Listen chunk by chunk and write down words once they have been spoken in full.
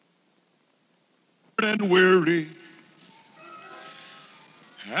and weary,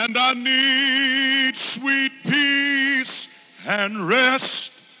 and I need sweet peace and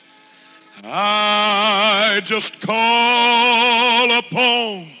rest. I just call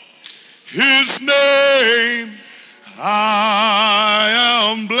upon his name.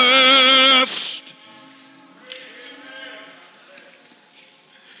 I am blessed.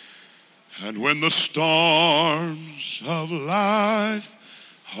 And when the storms of life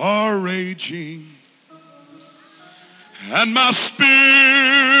are raging, and my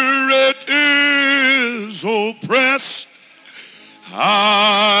spirit is oppressed,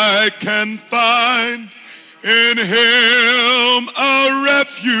 I can find in him a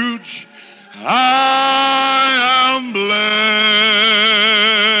refuge. I am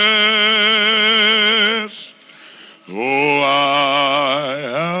blessed. Oh,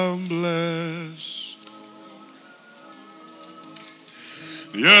 I am blessed.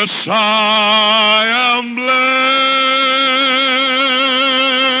 Yes, I am blessed.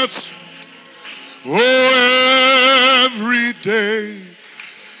 Oh, every day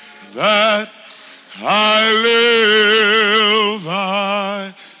that I live,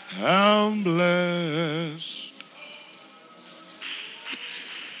 I am blessed.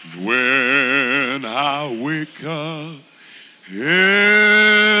 When I wake up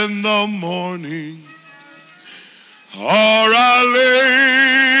in the morning, or I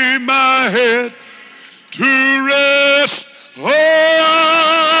lay my head to rest, oh,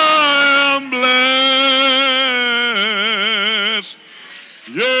 I am blessed.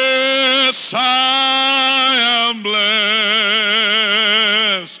 Yes, I am blessed.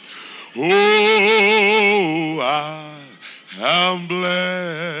 Oh, I am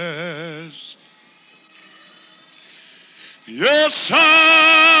blessed. Yes,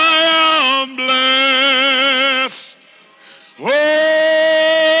 I am blessed. Oh,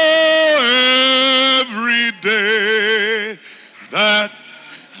 every day that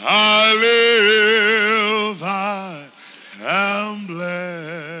I live, I am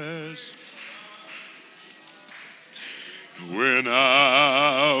blessed. When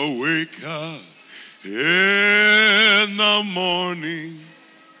I wake up in the morning,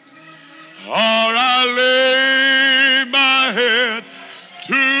 or I lay my head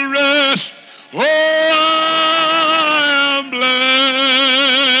to rest, oh, I am blessed.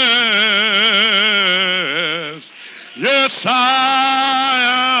 Yes,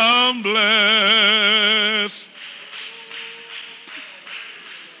 I am blessed.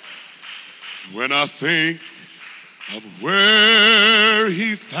 When I think of where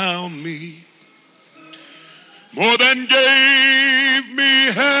he found me, more than gave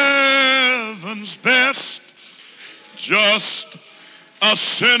me heaven's best, just a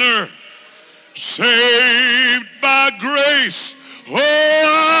sinner saved by grace. Oh,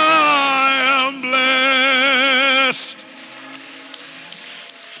 I am blessed.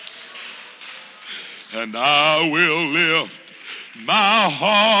 And I will lift my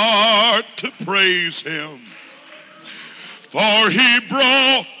heart to praise him, for he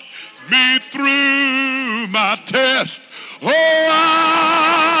brought me through my test. Oh,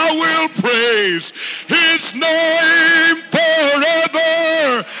 I will praise his name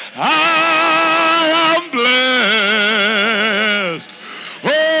forever. I am blessed. Oh,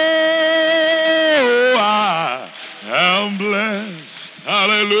 I am blessed.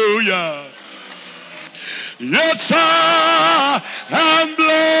 Hallelujah. Yes, I am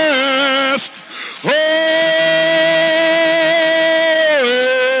blessed. Oh,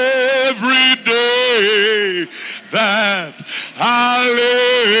 every day that I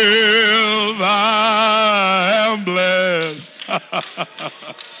live, I am blessed.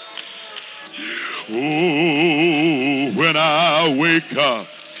 Oh, when I wake up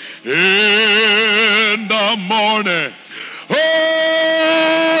in the morning,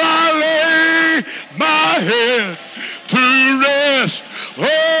 oh, I lay my head to rest. Oh,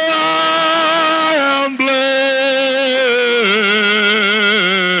 I am blessed.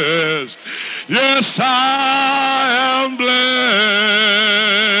 Yes, I am blessed.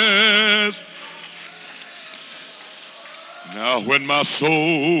 Now, when my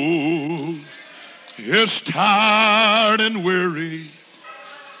soul is tired and weary,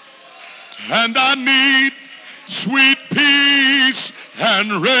 and I need sweet peace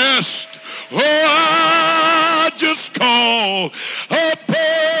and rest, oh, I just call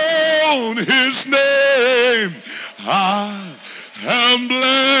upon his name. I am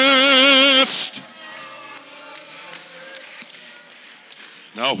blessed.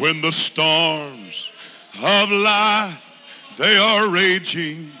 Now when the storms of life, they are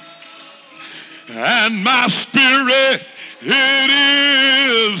raging, and my spirit, it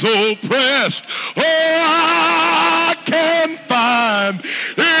is oppressed, oh,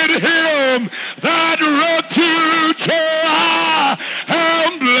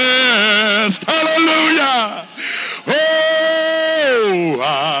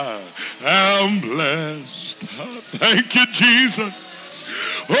 am blessed. Thank you, Jesus.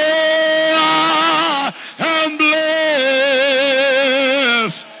 Oh, I am blessed.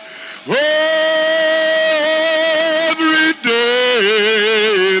 Oh, every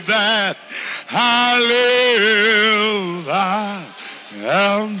day that I live, I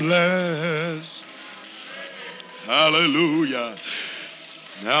am blessed. Hallelujah.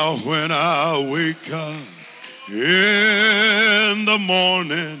 Now when I wake up in the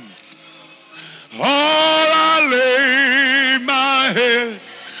morning, I lay my head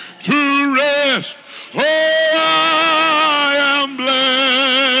to rest. Oh, I am blessed.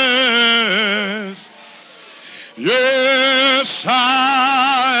 Yes,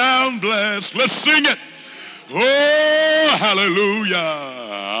 I am blessed. Let's sing it. Oh, hallelujah.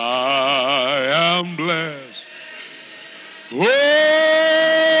 I am blessed. Oh,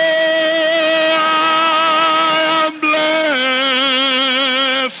 I am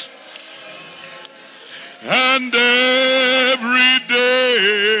blessed. And every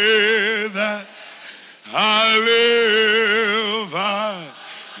day that I live, I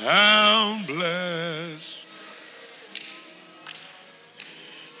am blessed.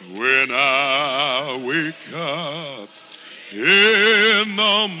 When I wake up in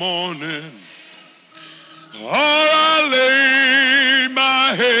the morning, I lay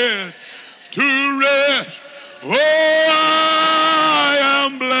my head to rest. Oh, I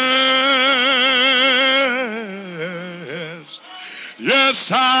am blessed.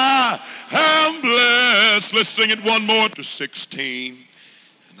 Yes, I am blessed. Let's sing it one more to 16.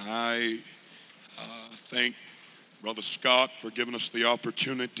 And I thank Brother Scott for giving us the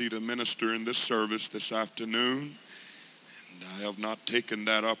opportunity to minister in this service this afternoon. And I have not taken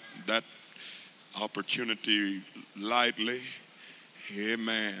that opportunity lightly.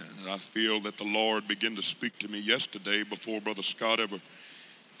 Amen. And I feel that the Lord began to speak to me yesterday before Brother Scott ever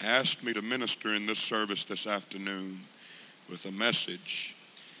asked me to minister in this service this afternoon with a message.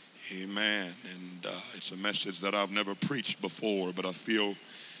 Amen. And it's a message that I've never preached before, but I feel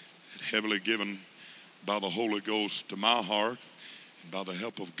it heavily given by the Holy Ghost to my heart. And by the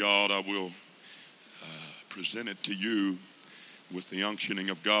help of God, I will present it to you with the unctioning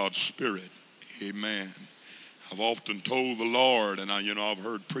of God's Spirit. Amen. I've often told the Lord, and I've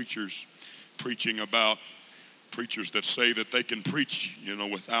heard preachers preaching about preachers that say that they can preach,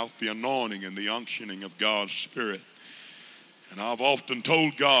 without the anointing and the unctioning of God's Spirit. And I've often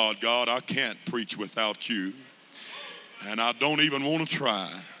told God, I can't preach without you. And I don't even want to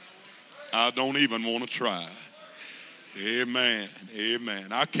try. I don't even want to try. Amen.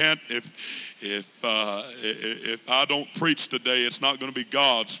 Amen. I can't, if I don't preach today, it's not going to be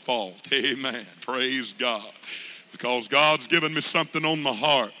God's fault. Amen. Praise God. Because God's given me something on my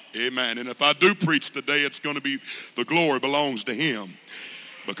heart. Amen. And if I do preach today, it's going to be, the glory belongs to Him.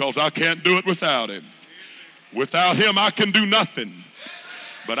 Because I can't do it without Him. Without Him, I can do nothing.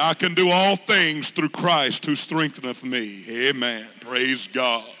 But I can do all things through Christ who strengtheneth me. Amen. Praise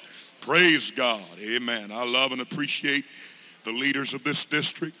God. Praise God. Amen. I love and appreciate the leaders of this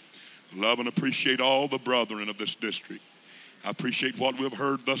district. Love and appreciate all the brethren of this district. I appreciate what we've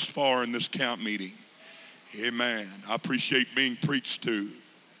heard thus far in this camp meeting. Amen. I appreciate being preached to.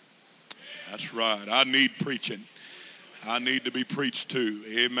 That's right. I need preaching. I need to be preached to.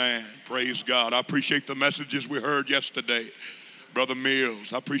 Amen. Praise God. I appreciate the messages we heard yesterday. Brother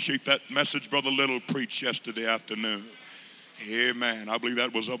Mills. I appreciate that message Brother Little preached yesterday afternoon. Amen. I believe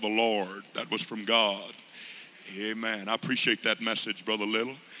that was of the Lord. That was from God. Amen. I appreciate that message, Brother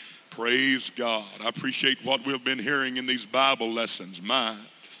Little. Praise God. I appreciate what we've been hearing in these Bible lessons. My.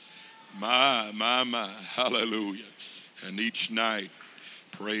 Hallelujah. And each night,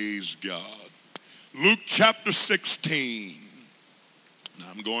 praise God. Luke chapter 16.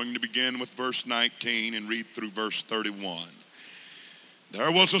 I'm going to begin with verse 19 and read through verse 31.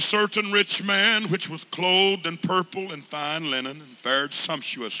 There was a certain rich man which was clothed in purple and fine linen and fared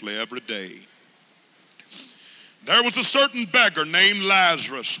sumptuously every day. There was a certain beggar named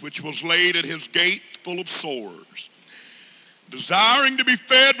Lazarus which was laid at his gate full of sores, desiring to be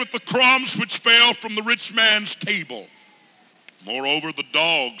fed with the crumbs which fell from the rich man's table. Moreover, the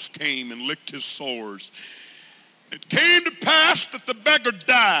dogs came and licked his sores. It came to pass that the beggar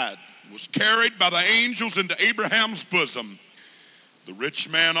died and was carried by the angels into Abraham's bosom. The rich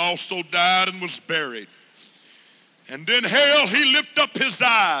man also died and was buried. And in hell he lift up his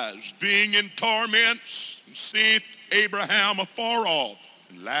eyes, being in torments, and seeth Abraham afar off,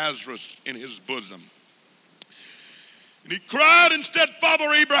 and Lazarus in his bosom. And he cried and said,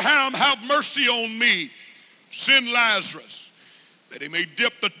 Father Abraham, have mercy on me. Send Lazarus, that he may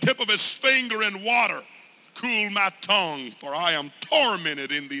dip the tip of his finger in water, cool my tongue, for I am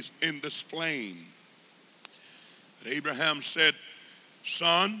tormented in this flame. And Abraham said,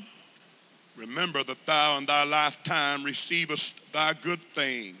 Son, remember that thou in thy lifetime receivest thy good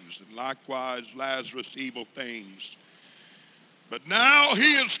things, and likewise Lazarus evil things. But now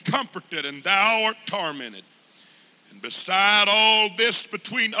he is comforted, and thou art tormented. And beside all this,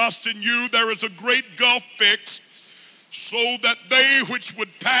 between us and you, there is a great gulf fixed, so that they which would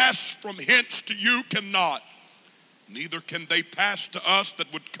pass from hence to you cannot, neither can they pass to us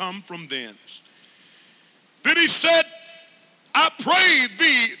that would come from thence. Then he said, I pray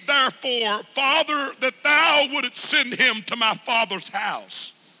thee, therefore, Father, that thou wouldest send him to my father's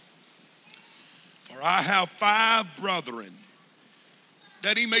house. For I have 5 brethren,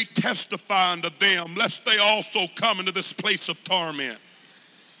 that he may testify unto them, lest they also come into this place of torment.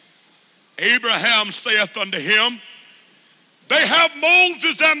 Abraham saith unto him, They have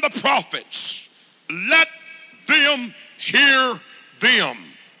Moses and the prophets. Let them hear them.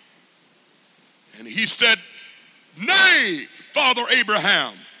 And he said, Nay, Father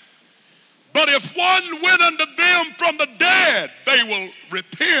Abraham, but if one went unto them from the dead, they will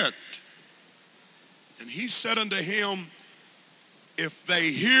repent. And he said unto him, If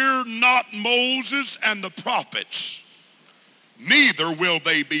they hear not Moses and the prophets, neither will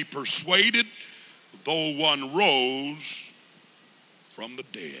they be persuaded, though one rose from the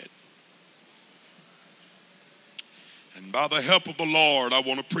dead. And by the help of the Lord, I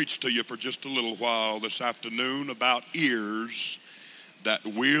want to preach to you for just a little while this afternoon about ears that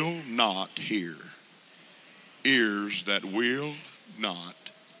will not hear. Ears that will not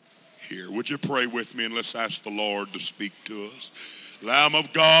hear. Would you pray with me, and let's ask the Lord to speak to us. Lamb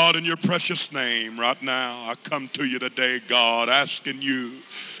of God, in your precious name, right now, I come to you today, God, asking you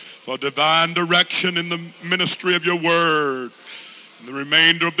for divine direction in the ministry of your word. In the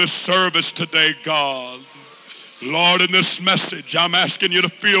remainder of this service today, God, Lord, in this message, I'm asking you to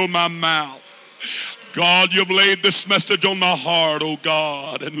fill my mouth. God, you've laid this message on my heart, oh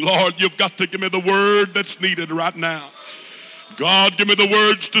God. And Lord, you've got to give me the word that's needed right now. God, give me the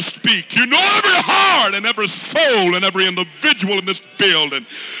words to speak. You know every heart and every soul and every individual in this building.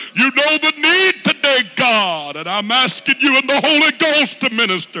 You know the need today, God. And I'm asking you in the Holy Ghost to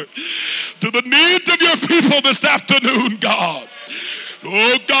minister to the needs of your people this afternoon, God.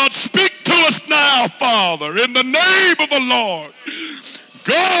 Oh, God, speak to us now, Father, in the name of the Lord.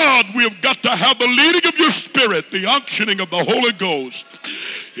 God, we have got to have the leading of your Spirit, the unctioning of the Holy Ghost.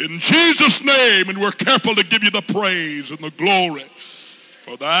 In Jesus' name, and we're careful to give you the praise and the glory.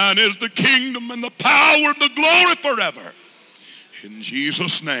 For thine is the kingdom and the power and the glory forever. In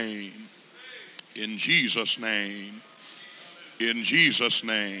Jesus' name, in Jesus' name, in Jesus'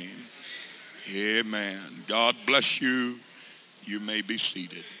 name, amen. God bless you. You may be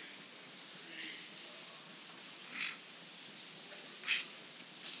seated.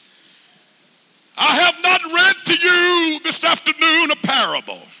 I have not read to you this afternoon a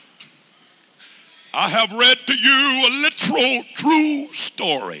parable. I have read to you a literal, true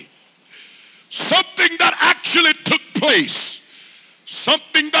story. Something that actually took place.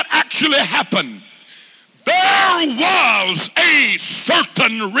 Something that actually happened. There was a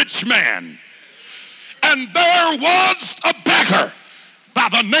certain rich man. And there was a beggar by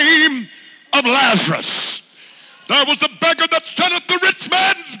the name of Lazarus. There was a beggar that sat at the rich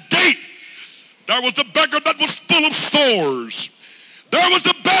man's gate. There was a beggar that was full of sores. There was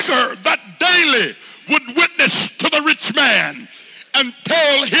a beggar that daily would witness to the rich man and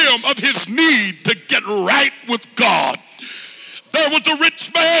tell him of his need to get right with God. There was a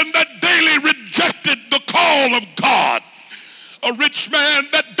rich man that daily rejected the call of God. A rich man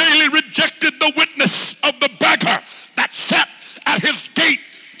that daily rejected the witness of the beggar that sat at his gate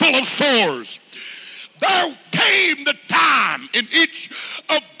full of sores. There came the time in each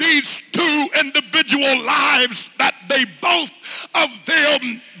of these 2 individual lives that they both of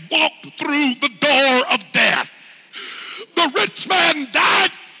them walked through the door of death. The rich man died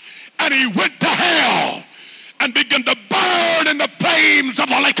and he went to hell and began to burn in the flames of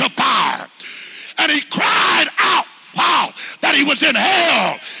the lake of fire. And he cried out while that he was in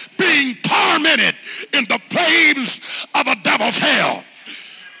hell, being tormented in the flames of a devil's hell.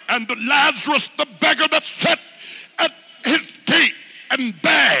 And Lazarus, the beggar that sat at his gate and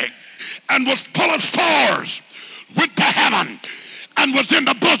begged and was full of sores, went to heaven and was in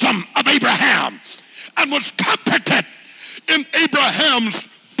the bosom of Abraham and was comforted in Abraham's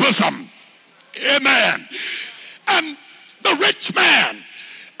bosom. Amen. And the rich man,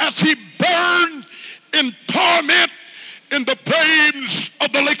 as he burned in torment in the flames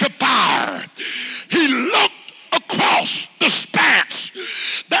of the lake of fire, he looked across the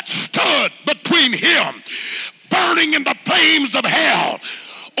expanse that stood between him burning in the flames of hell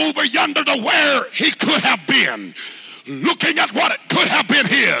over yonder to where he could have been, looking at what it could have been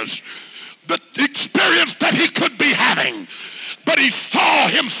his, the experience that he could be having. But he saw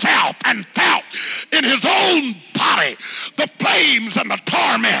himself and felt in his own body the flames and the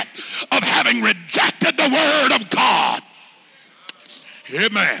torment of having rejected the word of God.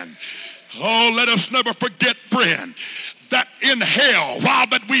 Amen. Oh, let us never forget, friend, that in hell, while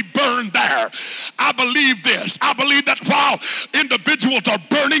that we burn there, I believe this. I believe that while individuals are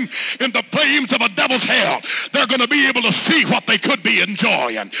burning in the flames of a devil's hell, they're going to be able to see what they could be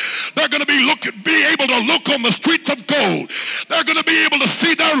enjoying. They're going to be able to look on the streets of gold. They're going to be able to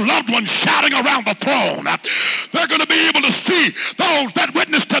see their loved ones shouting around the throne. They're going to be able to see those that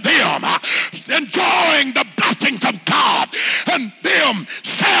witness to them enjoying the blessings of God and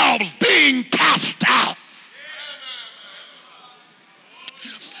themselves being cast out.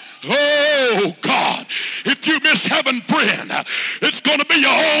 Oh, God, if you miss heaven, friend, it's going to be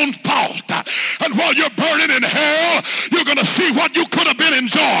your own fault. And while you're burning in hell, you're going to see what you could have been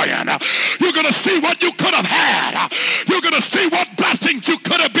enjoying. You're going to see what you could have had. You're going to see what blessings you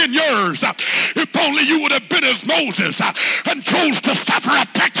could have been yours. If only you would have been as Moses and chose to suffer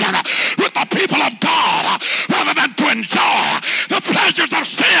affliction with the people of God rather than to enjoy the pleasures of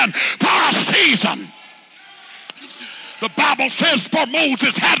sin for a season. The Bible says, for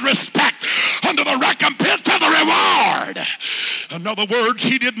Moses had respect unto the recompense of the reward. In other words,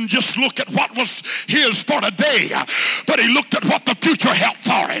 he didn't just look at what was his for today, but he looked at what the future held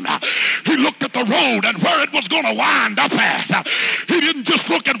for him. He looked at the road and where it was going to wind up at. He didn't just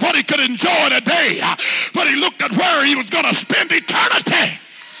look at what he could enjoy today, but he looked at where he was going to spend eternity.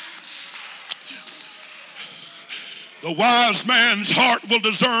 The wise man's heart will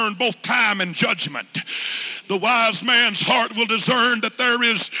discern both time and judgment. The wise man's heart will discern that there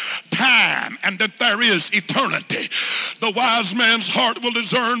is time and that there is eternity. The wise man's heart will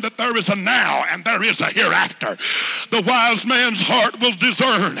discern that there is a now and there is a hereafter. The wise man's heart will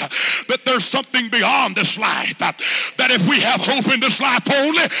discern that there's something beyond this life. That if we have hope in this life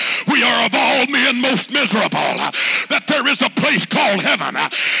only, we are of all men most miserable. That there is a place called heaven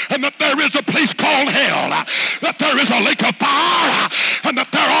and that there is a place called hell. That there is a lake of fire and that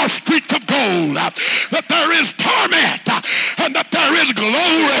there are streets of gold. That there is torment and that there is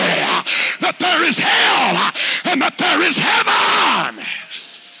glory, that there is hell and that there is heaven.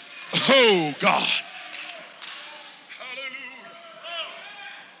 Oh, God.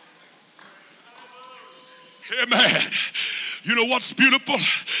 Hallelujah. Amen. You know what's beautiful?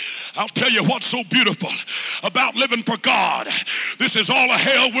 I'll tell you what's so beautiful about living for God. This is all the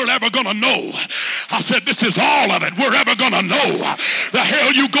hell we're ever going to know. I said this is all of it we're ever going to know. The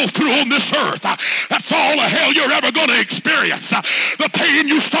hell you go through on this earth, that's all the hell you're ever going to experience. The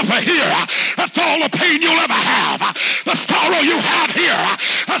pain you suffer here, that's all the pain you'll ever have. The sorrow you have here,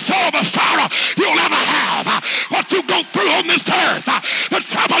 that's all the sorrow you'll ever have. What you go through on this earth, the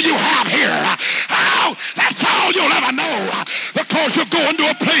trouble you have here, oh, that's all you'll ever know. Because you're going to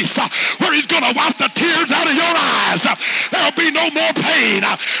a place where he's going to wipe the tears out of your eyes. There'll be no more pain.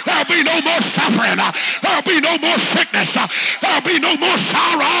 There'll be no more suffering. There'll be no more sickness. There'll be no more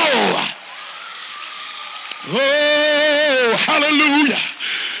sorrow. Oh, hallelujah.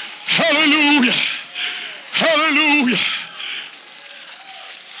 Hallelujah. Hallelujah.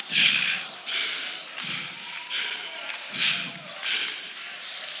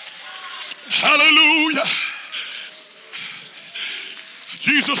 Hallelujah.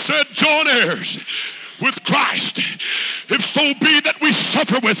 Jesus said, join heirs with Christ, if so be that we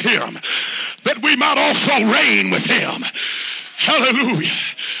suffer with him, that we might also reign with him. Hallelujah.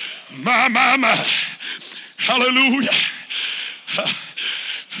 My. Hallelujah.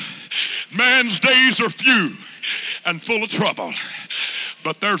 Man's days are few and full of trouble,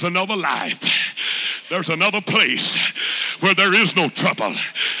 but there's another life. There's another place where there is no trouble.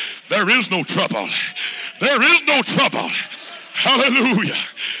 There is no trouble. There is no trouble. Hallelujah.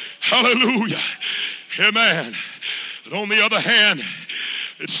 Hallelujah. Amen. But on the other hand,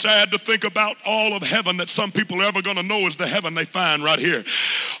 it's sad to think about all of heaven that some people are ever going to know is the heaven they find right here.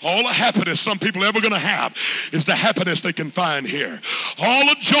 All the happiness some people are ever going to have is the happiness they can find here. All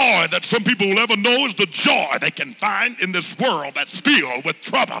the joy that some people will ever know is the joy they can find in this world that's filled with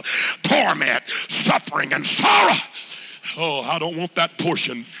trouble, torment, suffering, and sorrow. Oh, I don't want that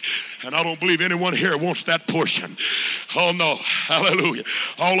portion. And I don't believe anyone here wants that portion. Oh, no. Hallelujah.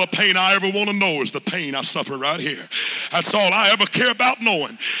 All the pain I ever want to know is the pain I suffer right here. That's all I ever care about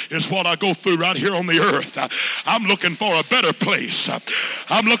knowing is what I go through right here on the earth. I'm looking for a better place.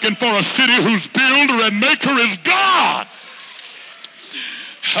 I'm looking for a city whose builder and maker is God.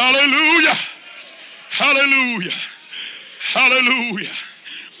 Hallelujah. Hallelujah. Hallelujah.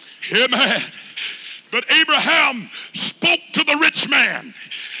 Amen. But Abraham spoke to the rich man,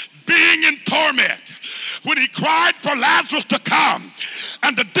 being in torment, when he cried for Lazarus to come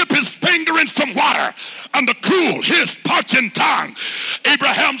and to dip his finger in some water and to cool his parching tongue.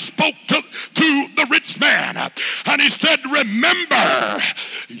 Abraham spoke to the rich man, and he said, remember,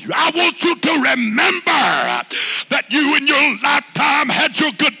 I want you to remember that you in your lifetime had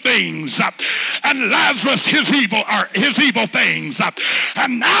your good things, and Lazarus his evil things.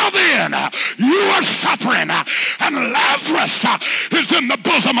 And now then, you are suffering, and Lazarus is in the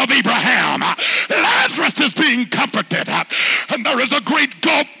bosom of Abraham. Lazarus is being comforted, and there is a great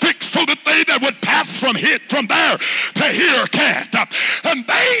gulf fixed so that they that would pass from there to here can't, and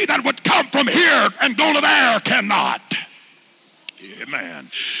they that would come from here and go to there cannot. Amen.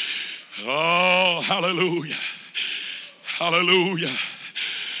 Oh, hallelujah. Hallelujah.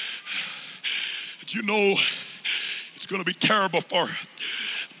 You know, it's going to be terrible for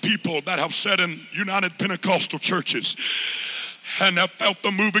people that have sat in United Pentecostal churches and have felt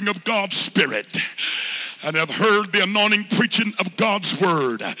the moving of God's Spirit and have heard the anointing preaching of God's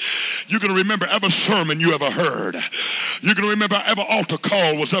word. You're going to remember every sermon you ever heard. You're going to remember every altar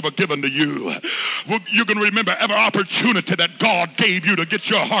call was ever given to you. You're going to remember every opportunity that God gave you to get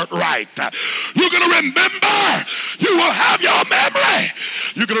your heart right. You're going to remember. You will have your memory.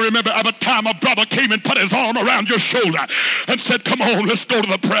 You're going to remember every time a brother came and put his arm around your shoulder and said, come on, let's go to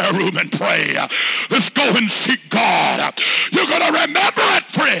the prayer room and pray. Let's go and seek God. You're going to remember it,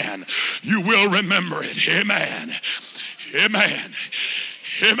 friend. You will remember it. Amen. Amen.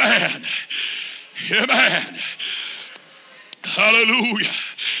 Amen. Amen. Hallelujah.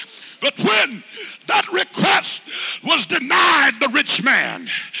 But when that request was denied the rich man,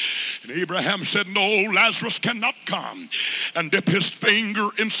 and Abraham said, no, Lazarus cannot come and dip his finger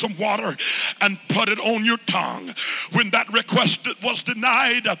in some water and put it on your tongue. When that request was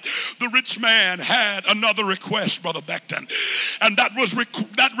denied, the rich man had another request, Brother Beckton. And that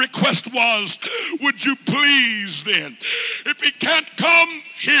request was, would you please then, if he can't come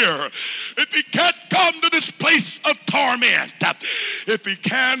here, if he can't come to this place of torment, if he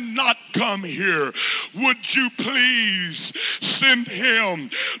cannot come here, would you please send him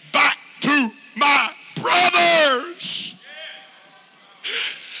back to my brothers?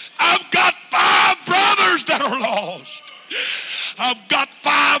 I've got 5 brothers that are lost. I've got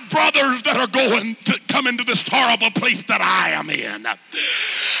 5 brothers that are going to come into this horrible place that I am in.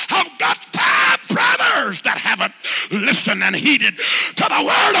 I've got 5 brothers that haven't listened and heeded to the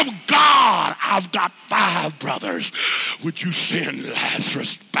word of God. I've got 5 brothers. Would you send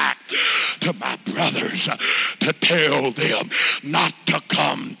Lazarus back to my brothers to tell them not to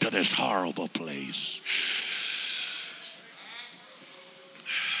come to this horrible place?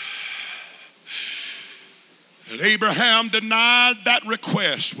 And Abraham denied that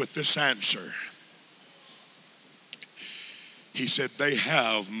request with this answer. He said, they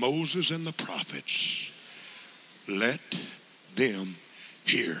have Moses and the prophets. Let them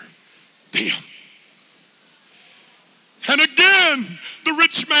hear them. And again, the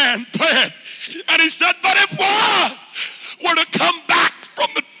rich man pled. And he said, but if one were to come back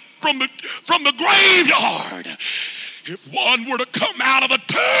from the graveyard, if one were to come out of the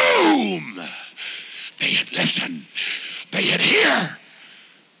tomb, they had listened. They had hear.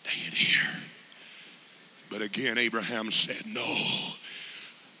 They had hear. But again, Abraham said, no.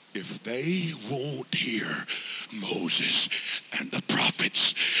 If they won't hear Moses and the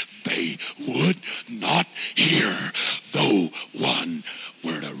prophets, they would not hear though one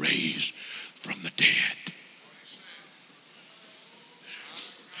were to raise from the dead.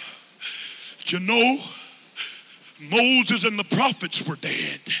 But you know, Moses and the prophets were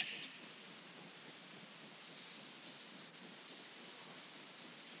dead.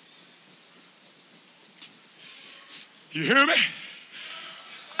 You hear me?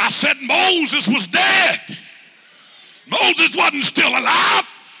 I said Moses was dead. Moses wasn't still alive.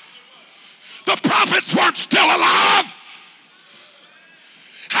 The prophets weren't still alive.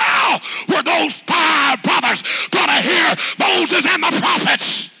 How were those 5 brothers going to hear Moses and the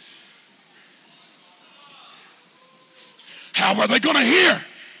prophets? How were they going to hear?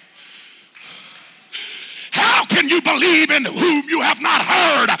 How can you believe in whom you have not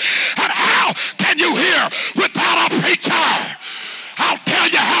heard? And how can you hear without a preacher? I'll tell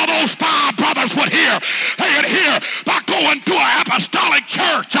you how those 5 brothers would hear. They would hear by going to an apostolic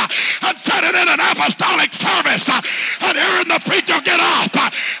church and sitting in an apostolic service and hearing the preacher get up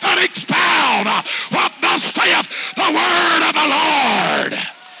and expound what thus saith the word of the Lord.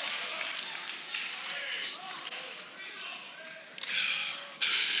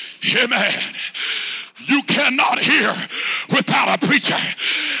 Amen. preacher.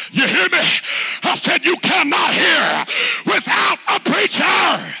 You hear me? I said you cannot hear without a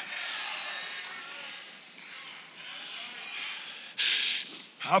preacher.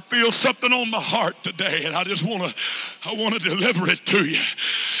 I feel something on my heart today, and I want to deliver it to you.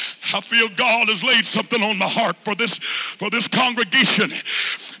 I feel God has laid something on my heart for this congregation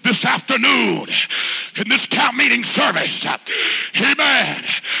this afternoon in this camp meeting service. Amen.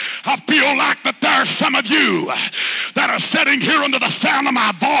 I feel like that there are some of you that are sitting here under the sound of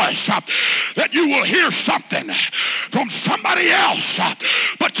my voice, that you will hear something from somebody else,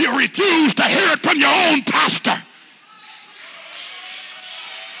 but you refuse to hear it from your own pastor.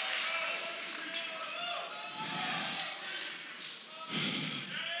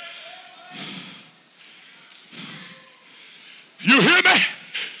 You hear me?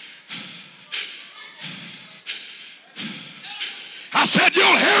 I said you'll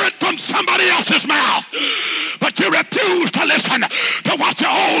hear it from somebody else's mouth, but you refuse to listen to what your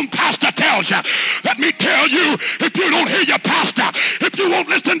own pastor tells you. Let me tell you, if you don't hear your pastor, if you won't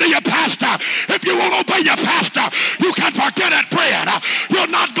listen to your pastor, if you won't obey your pastor, you can forget it, friend. You're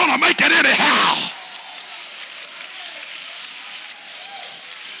not going to make it anyhow.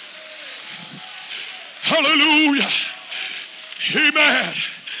 Hallelujah. Amen.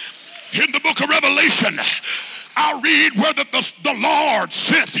 In the book of Revelation, I read where the Lord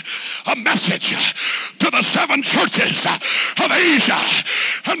sent a message to the 7 churches of Asia.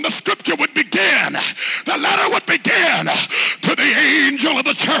 And the scripture would begin, the letter would begin, to the angel of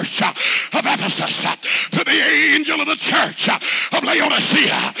the church of Ephesus, to the angel of the church of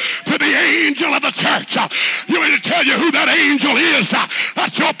Laodicea, to the angel of the church. You want me to tell you who that angel is?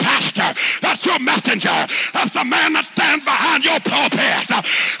 That's your pastor. That's your messenger. That's the man that stands behind your pulpit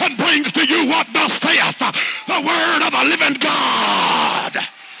and brings to you what thus saith the word of the living God.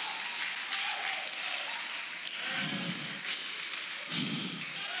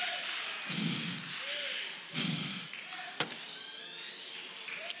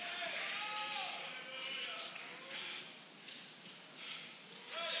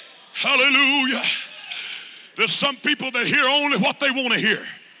 Hallelujah. There's some people that hear only what they want to hear.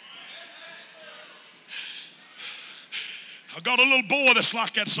 I got a little boy that's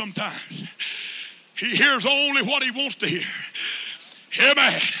like that sometimes. He hears only what he wants to hear.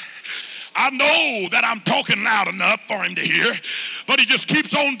 Amen. I know that I'm talking loud enough for him to hear, but he just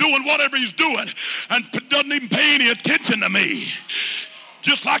keeps on doing whatever he's doing and doesn't even pay any attention to me.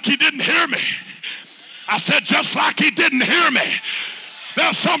 Just like he didn't hear me. I said just like he didn't hear me.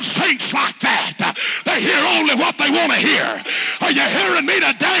 There's some saints like that. They hear only what they want to hear. Are you hearing me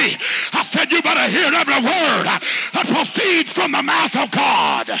today? I said you better hear every word that proceeds from the mouth of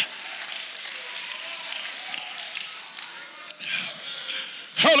God.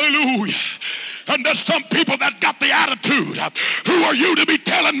 Hallelujah. And there's some people that got the attitude, who are you to be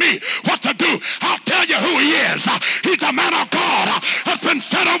telling me what to do? I'll tell you who he is. He's the man of God that's been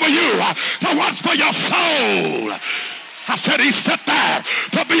set over you to watch for your soul. I said he's set there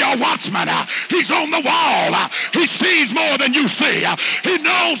to be a watchman. He's on the wall. He sees more than you see. He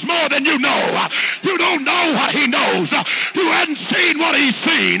knows more than you know. You don't know what he knows. You hadn't seen what he's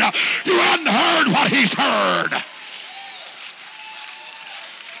seen. You hadn't heard what he's heard.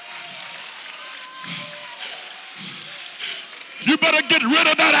 You better get rid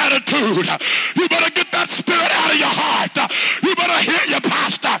of that attitude. You better get that spirit out of your heart. You better hear your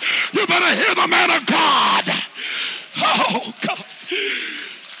pastor. You better hear the man of God. Oh, God.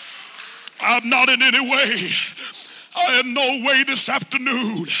 I'm not in any way, I in no way this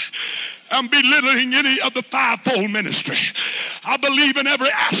afternoon am belittling any of the fivefold ministry. I believe in every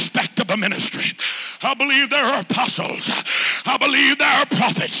aspect of the ministry. I believe there are apostles. I believe there are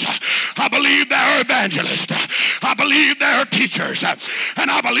prophets. I believe there are evangelists. I believe there are teachers. And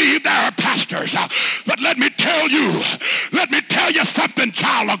I believe there are pastors. But let me tell you something,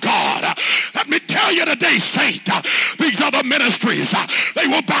 child of God. Let me tell you today, saint, these other ministries, they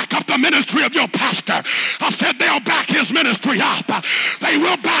will back up the ministry of your pastor. I said they'll back his ministry up. They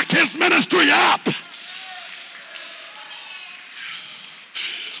will back his ministry up.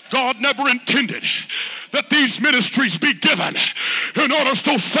 God never intended that these ministries be given in order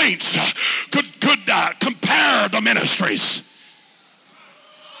so saints could compare the ministries.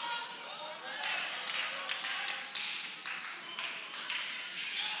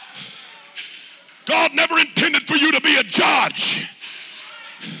 God never intended for you to be a judge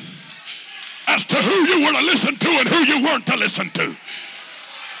as to who you were to listen to and who you weren't to listen to.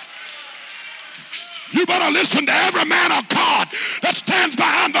 You better listen to every man of God that stands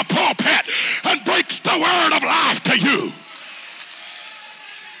behind the pulpit and breaks the word of life to you.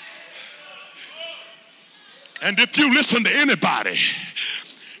 And if you listen to anybody,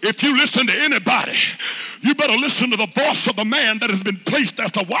 you better listen to the voice of the man that has been placed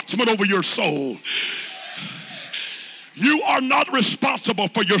as the watchman over your soul. You are not responsible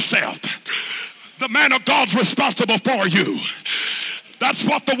for yourself. The man of God's responsible for you. That's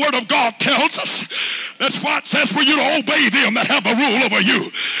what the word of God tells us. That's why it says for you to obey them that have the rule over you,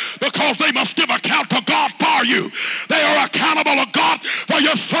 because they must give account to God for you. They are accountable to God for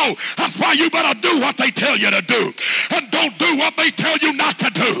your soul. That's why you better do what they tell you to do, and don't do what they tell you not to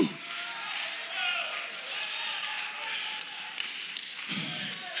do.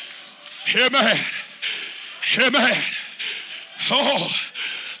 Amen. Amen. Oh,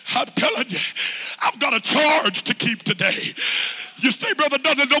 I'm telling you, I've got a charge to keep today. You say, Brother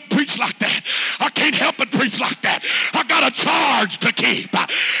Dudley, don't preach like that. I can't help but preach like that. I got a charge to keep.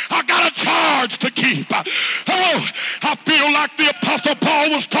 I got a charge to keep. Oh, I feel like the Apostle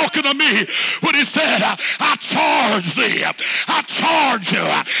Paul was talking to me when he said, I charge thee. I charge you.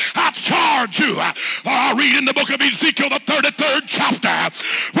 I charge you. For I read in the book of Ezekiel, the 33rd chapter,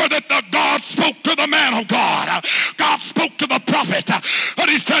 where that the God spoke to the man of God. God spoke to the prophet. And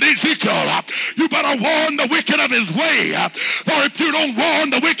he said, Ezekiel, you better warn the wicked of his way. For if you don't warn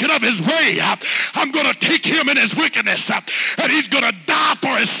the wicked of his way, I'm going to take him in his wickedness, and he's going to die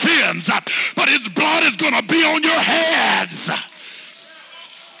for his sins, but his blood is going to be on your heads.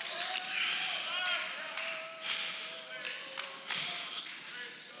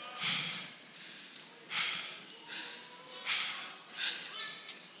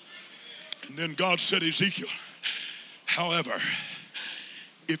 And then God said, Ezekiel, however,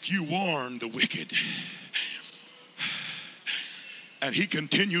 if you warn the wicked, and he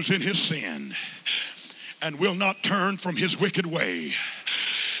continues in his sin and will not turn from his wicked way,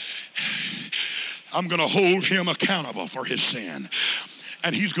 I'm going to hold him accountable for his sin,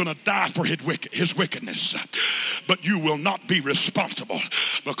 and he's going to die for his wickedness. But you will not be responsible,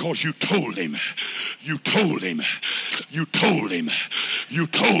 because you told him. You told him. You told him. You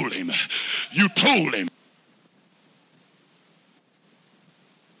told him. You told him.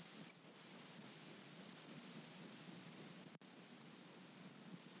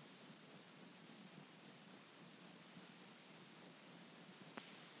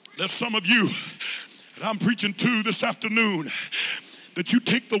 There's some of you that I'm preaching to this afternoon that you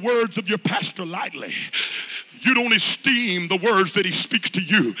take the words of your pastor lightly. You don't esteem the words that he speaks to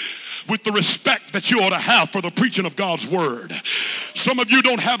you with the respect that you ought to have for the preaching of God's word. Some of you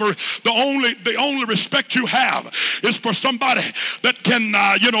don't have the only respect you have is for somebody that can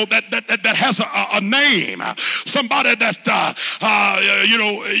that has a name, somebody that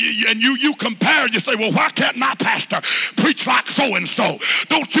and you compare and you say, well, why can't my pastor preach like so and so?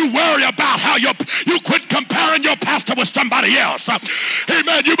 Don't you worry about how you quit comparing your pastor with somebody else.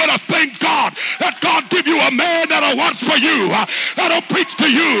 Amen. You better thank God that God give you a man that'll watch for you, that'll preach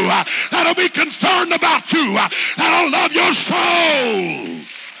to you, that'll be concerned about you, that'll love your soul.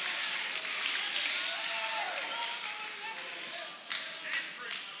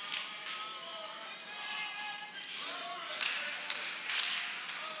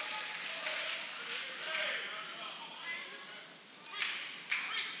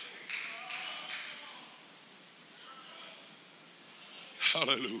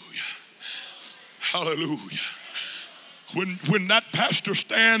 Hallelujah. Hallelujah. When that pastor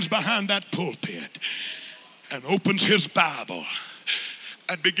stands behind that pulpit and opens his Bible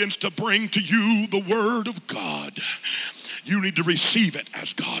and begins to bring to you the word of God, you need to receive it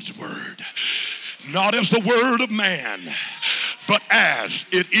as God's word. Not as the word of man, but as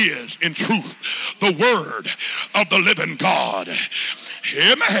it is in truth, the word of the living God.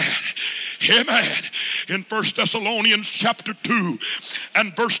 Amen. Amen. In 1 Thessalonians chapter 2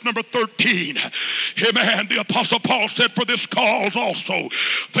 and verse number 13, amen, the Apostle Paul said, for this cause also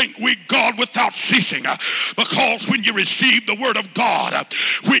think we God without ceasing, because when you received the word of God,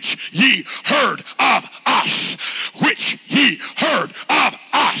 which ye heard of us, when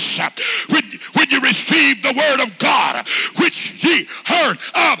you received the word of God, which ye heard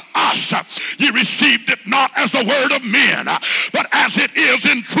of us, ye received it not as the word of men, but as it is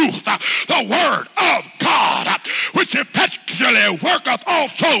in truth, the word of God, which effectually worketh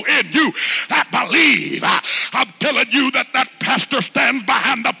also in you that believe. I'm telling you that pastor stands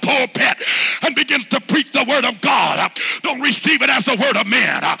behind the pulpit and begins to preach the word of God. Don't receive it as the word of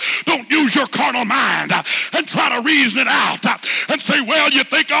men. Don't use your carnal mind and try to reason it out and say, well, you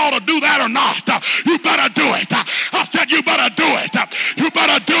think I ought to do that or not? You better do it. I said you better do it. You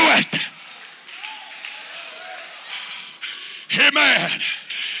better do it. Amen.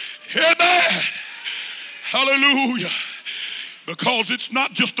 Amen. Hallelujah. Because it's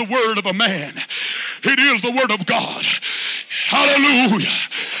not just the word of a man. It is the word of God. Hallelujah.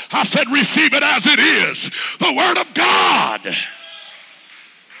 I said receive it as it is. The word of God.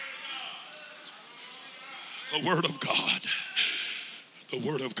 The word of God. The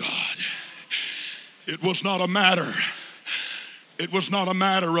word of God. It was not a matter. It was not a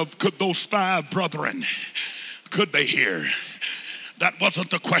matter of could those 5 brethren, could they hear? That wasn't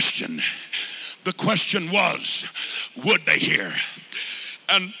the question. The question was, would they hear?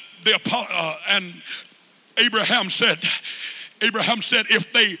 And Abraham said,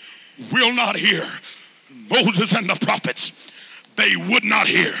 if they will not hear Moses and the prophets, they would not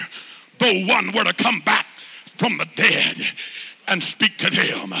hear, though one were to come back from the dead and speak to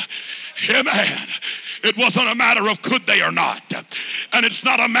them. Amen. It wasn't a matter of could they or not. And it's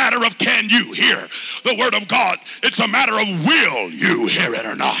not a matter of can you hear the word of God. It's a matter of will you hear it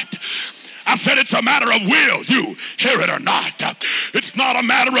or not. I said it's a matter of will you hear it or not. It's not a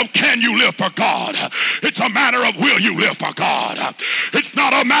matter of can you live for God. It's a matter of will you live for God. It's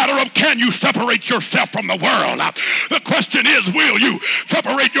not a matter of can you separate yourself from the world. The question is, will you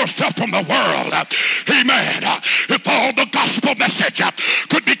separate yourself from the world? Amen. If all the gospel message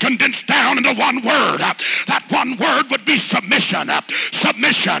could be condensed down into one word, that one word would be submission.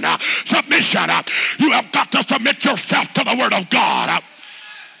 Submission. Submission. You have got to submit yourself to the word of God.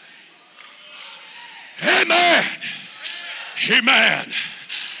 Amen. Amen.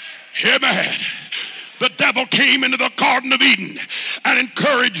 Amen. The devil came into the Garden of Eden and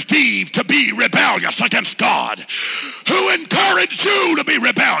encouraged Eve to be rebellious against God. Who encouraged you to be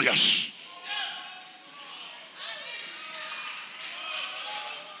rebellious?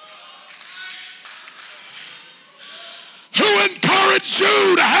 Who encouraged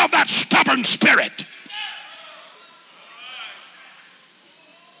you to have that stubborn spirit?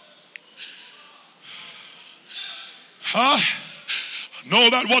 Huh? No,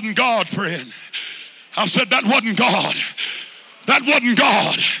 that wasn't God, friend. I said that wasn't God. That wasn't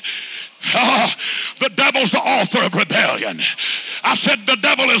God. The devil's the author of rebellion. I said the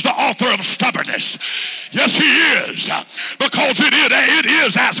devil is the author of stubbornness. Yes, he is. Because it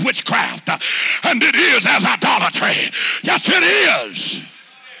is as witchcraft. And it is as idolatry. Yes, it is.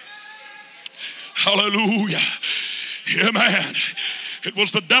 Hallelujah. Amen. It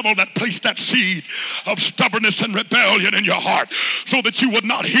was the devil that placed that seed of stubbornness and rebellion in your heart so that you would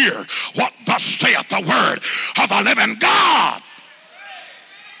not hear what thus saith the word of the living God.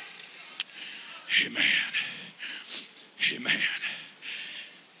 Amen. Amen.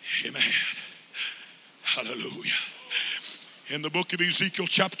 Amen. Hallelujah. In the book of Ezekiel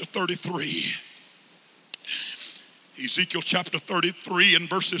chapter 33, Ezekiel chapter 33 and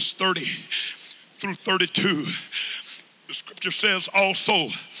verses 30 through 32, the scripture says, also,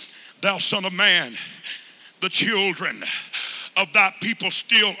 thou son of man, the children of thy people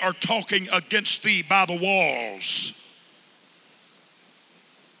still are talking against thee by the walls.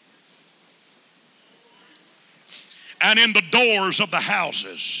 And in the doors of the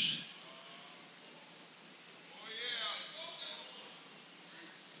houses.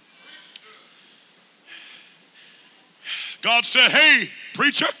 God said, hey,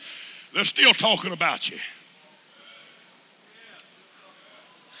 preacher, they're still talking about you.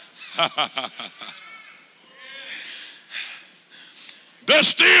 They're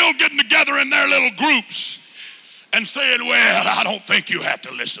still getting together in their little groups and saying, well, I don't think you have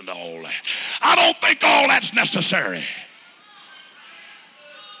to listen to all that. I don't think all that's necessary.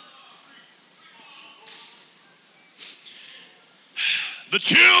 The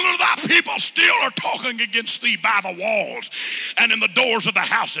children of thy people still are talking against thee by the walls and in the doors of the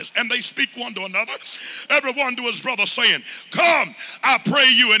houses. And they speak one to another, every one to his brother, saying, come, I pray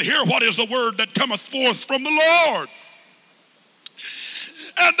you, and hear what is the word that cometh forth from the Lord.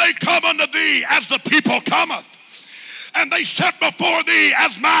 And they come unto thee as the people cometh, and they set before thee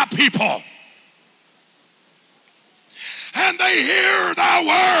as my people. And they hear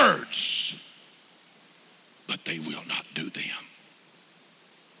thy words, but they will not do them.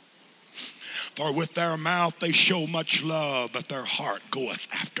 For with their mouth they show much love, but their heart goeth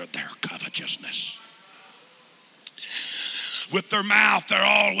after their covetousness. With their mouth, they're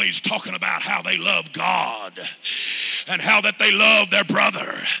always talking about how they love God and how that they love their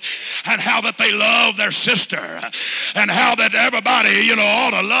brother and how that they love their sister and how that everybody,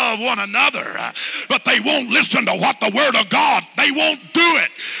 ought to love one another. But they won't listen to what the word of God, they won't do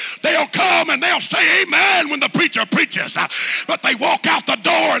it. They'll come and they'll say amen when the preacher preaches, but they walk out the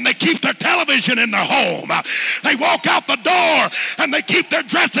door and they keep their television in their home. They walk out the door and they keep their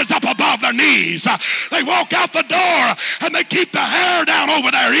dresses up above their knees. They walk out the door and they keep the hair down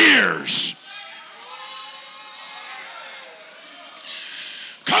over their ears.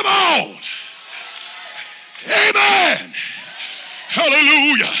 Come on. Amen.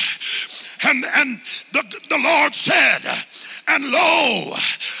 Hallelujah. And the Lord said, and lo,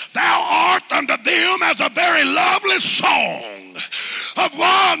 thou art unto them as a very lovely song of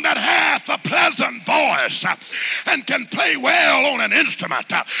one that hath a pleasant voice and can play well on an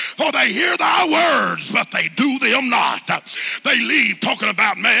instrument. For they hear thy words, but they do them not. They leave talking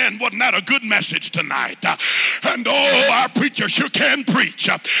about, man, wasn't that a good message tonight? And oh, our preacher sure can preach.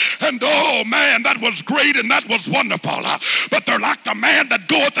 And oh, man, that was great and that was wonderful. But they're like the man that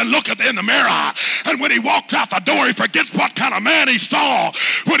goeth and looketh in the mirror. And when he walks out the door, he forgets what kind of man he saw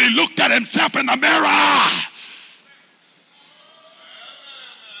when he looked at himself in the mirror.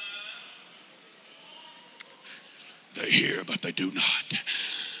 They hear, but they do not.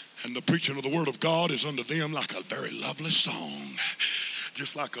 And the preaching of the word of God is unto them like a very lovely song.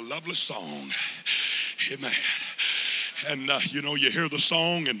 Just like a lovely song. Amen. And you hear the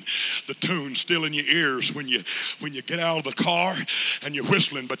song and the tune still in your ears when you get out of the car and you're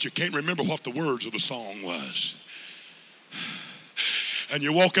whistling, but you can't remember what the words of the song was. And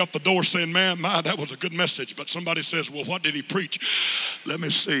you walk out the door saying, man, that was a good message. But somebody says, well, what did he preach? Let me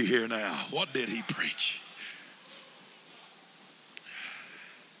see here now. What did he preach?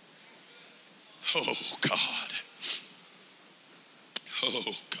 Oh, God.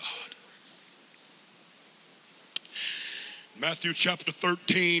 Oh, God. Matthew chapter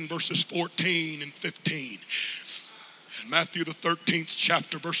 13, verses 14 and 15. And Matthew the 13th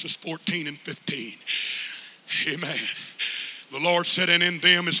chapter, verses 14 and 15. Amen. The Lord said, and in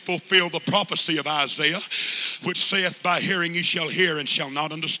them is fulfilled the prophecy of Isaiah, which saith, by hearing ye shall hear and shall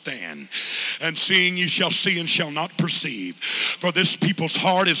not understand, and seeing ye shall see and shall not perceive. For this people's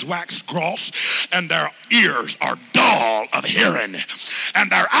heart is waxed cross, and their ears are dull of hearing,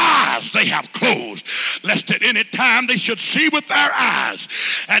 and their eyes they have closed, lest at any time they should see with their eyes,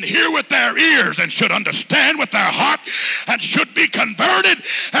 and hear with their ears, and should understand with their heart, and should be converted,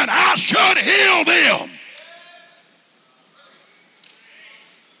 and I should heal them.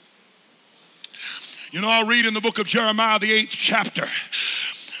 I read in the book of Jeremiah, the 8th chapter,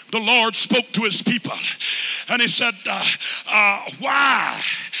 the Lord spoke to his people, and he said, why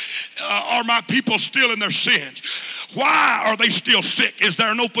are my people still in their sins? Why are they still sick? Is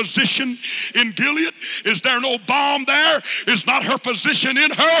there no physician in Gilead? Is there no balm there? Is not her physician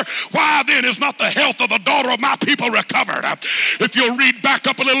in her? Why then is not the health of the daughter of my people recovered? If you'll read back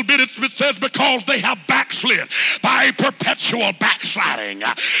up a little bit, it says, because they have backslid by a perpetual backsliding.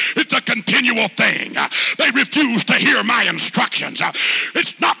 It's a continual thing. They refuse to hear my instructions.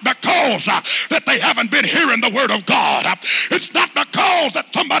 It's not because that they haven't been hearing the word of God. It's not because that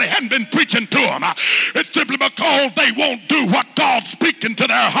somebody hadn't been preaching to them. It's simply because they won't do what God's speaking to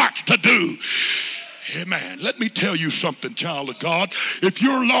their hearts to do. Amen. Let me tell you something, child of God. If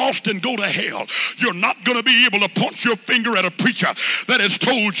you're lost and go to hell, you're not going to be able to point your finger at a preacher that has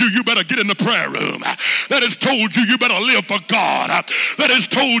told you you better get in the prayer room, that has told you you better live for God, that has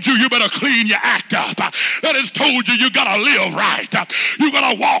told you you better clean your act up, that has told you you got to live right, you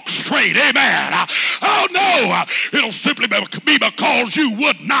got to walk straight. Amen. Oh, no. It'll simply be because you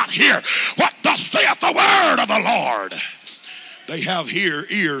would not hear what thus saith the word of the Lord. They have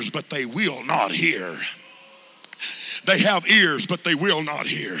ears, but they will not hear. They have ears, but they will not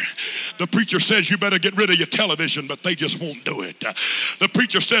hear. The preacher says you better get rid of your television, but they just won't do it. The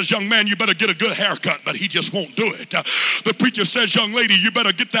preacher says, young man, you better get a good haircut, but he just won't do it. The preacher says, young lady, you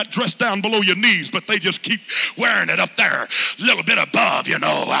better get that dress down below your knees, but they just keep wearing it up there, a little bit above,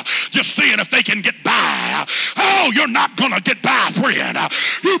 just seeing if they can get by. Oh, you're not going to get by, friend.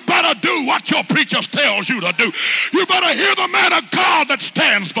 You better do what your preacher tells you to do. You better hear the man of God that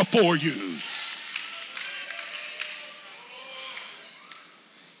stands before you.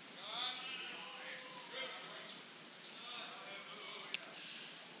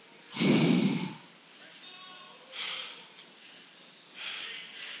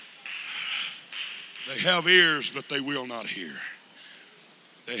 They have ears, but they will not hear.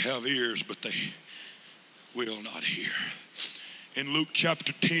 They have ears, but they will not hear. In Luke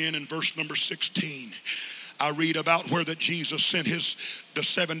chapter 10 and verse number 16, I read about where that Jesus sent the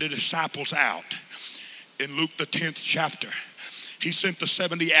 70 disciples out. In Luke the 10th chapter, he sent the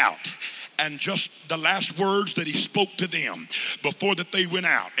 70 out. And just the last words that he spoke to them before that they went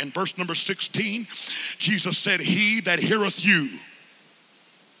out. In verse number 16, Jesus said, he that heareth you,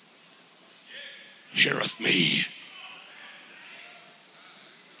 heareth me.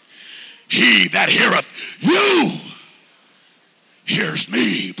 He that heareth you hears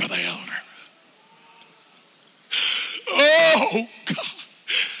me, Brother Elder. Oh, God.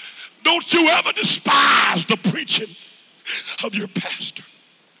 Don't you ever despise the preaching of your pastor.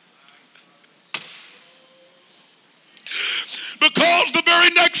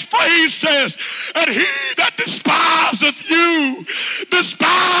 very next phrase says, and he that despiseth you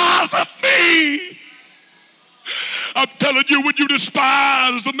despiseth me. I'm telling you, when you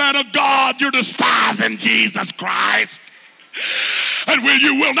despise the man of God, you're despising Jesus Christ. And when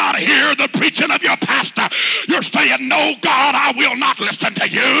you will not hear the preaching of your pastor, you're saying, no, God, I will not listen to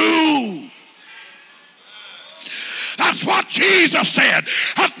you. That's what Jesus said.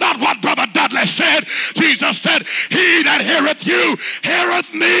 That's not what Brother Dudley said. Jesus said, he that heareth you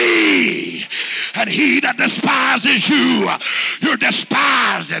heareth me. And he that despises you, you're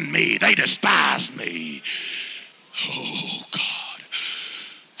despising me. They despise me. Oh, God.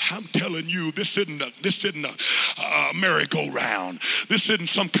 I'm telling you, this isn't a merry-go-round. This isn't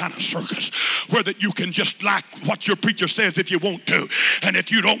some kind of circus where that you can just like what your preacher says if you want to. And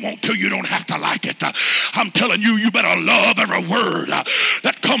if you don't want to, you don't have to like it. I'm telling you, you better love every word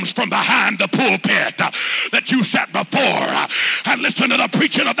that comes from behind the pulpit that you sat before and listen to the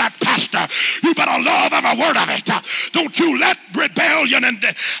preaching of that pastor. You better love every word of it. Don't you let rebellion and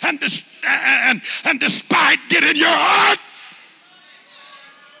despite get in your heart.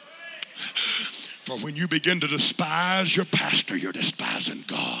 For when you begin to despise your pastor, you're despising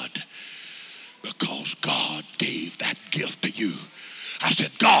God, because God gave that gift to you. I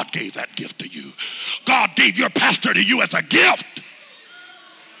said God gave that gift to you. God gave your pastor to you as a gift.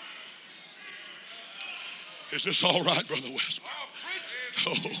 Is this all right, Brother West?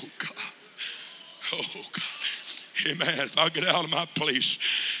 Oh, God. Oh, God. Amen. If I get out of my place,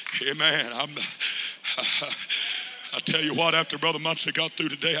 amen, I tell you what, after Brother Munson got through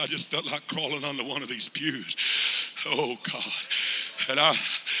today, I just felt like crawling under one of these pews. Oh, God. And I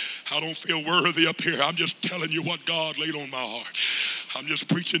don't feel worthy up here. I'm just telling you what God laid on my heart. I'm just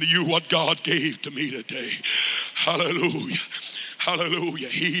preaching to you what God gave to me today. Hallelujah. Hallelujah.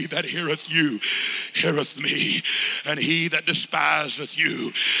 He that heareth you heareth me, and he that despiseth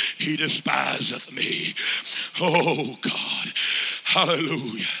you, he despiseth me. Oh, God.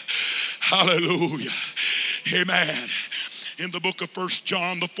 Hallelujah. Hallelujah. Amen. In the book of 1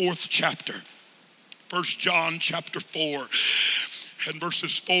 John, the 4th chapter, 1 John chapter 4 and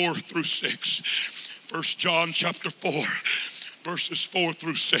verses 4 through 6. 1 John chapter 4, verses 4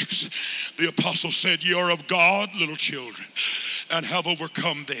 through 6. The apostle said, ye are of God, little children, and have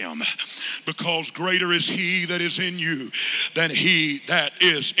overcome them, because greater is he that is in you than he that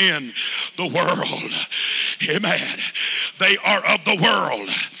is in the world. Amen. They are of the world,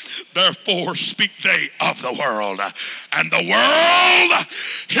 therefore speak they of the world, and the world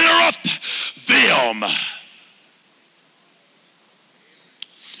heareth them.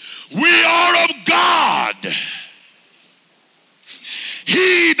 We are of God.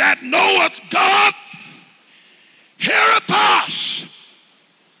 He that knoweth God heareth us.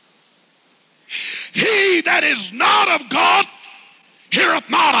 He that is not of God heareth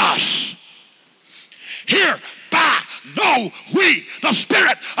not us. Hereby know we the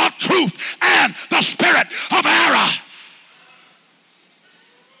spirit of truth and the spirit of error.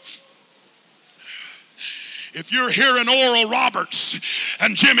 If you're hearing Oral Roberts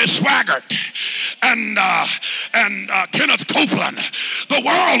and Jimmy Swaggart and Kenneth Copeland, the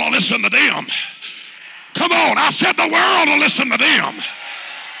world will listen to them. Come on, I said the world will listen to them.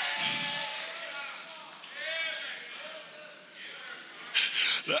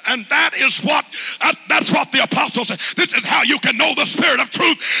 And that's what the apostle said. This is how you can know the spirit of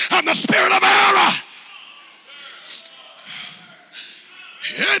truth and the spirit of error.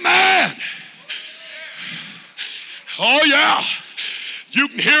 Amen. Oh, yeah. You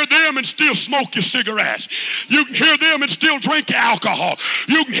can hear them and still smoke your cigarettes. You can hear them and still drink your alcohol.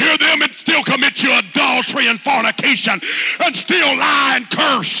 You can hear them and still commit your adultery and fornication and still lie and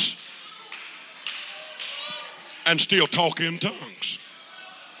curse and still talk in tongues.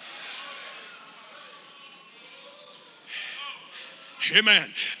 Amen.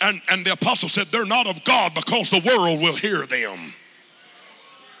 And the apostle said they're not of God because the world will hear them.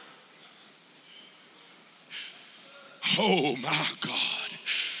 Oh, my God.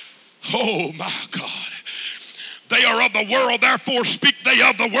 Oh, my God. They are of the world, therefore speak they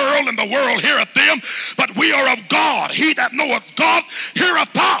of the world, and the world heareth them. But we are of God. He that knoweth God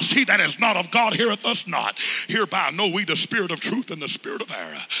heareth us. He that is not of God heareth us not. Hereby know we the spirit of truth and the spirit of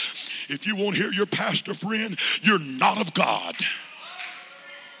error. If you won't hear your pastor, friend, you're not of God.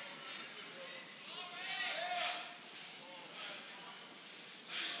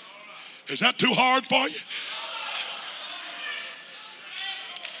 Is that too hard for you?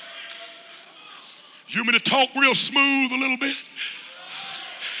 You want me to talk real smooth a little bit?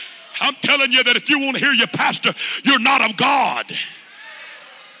 I'm telling you that if you want to hear your pastor, you're not of God.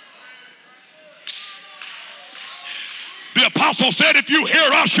 The apostle apostle said, if you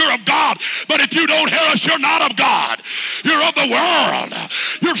hear us, you're of God. But if you don't hear us, you're not of God. You're of the world.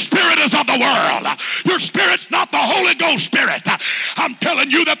 Your spirit is of the world. Your spirit's not the Holy Ghost spirit. I'm telling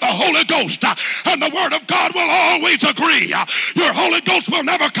you that the Holy Ghost and the Word of God will always agree. Your Holy Ghost will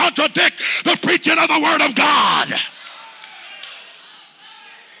never contradict the preaching of the Word of God.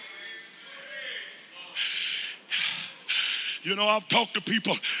 You know, I've talked to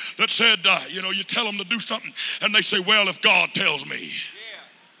people that said, you tell them to do something, and they say, well, if God tells me.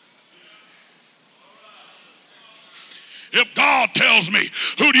 If God tells me,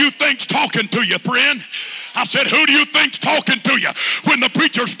 who do you think's talking to you, friend? I said, who do you think's talking to you when the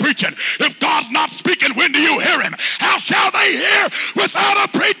preacher's preaching? If God's not speaking, when do you hear him? How shall they hear without a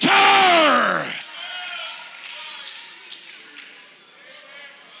preacher?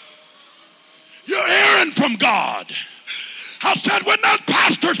 You're hearing from God. I said, when that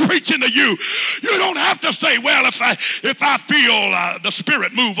pastor's preaching to you, you don't have to say, well, if I feel the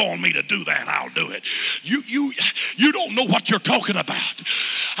Spirit move on me to do that, I'll do it. You don't know what you're talking about.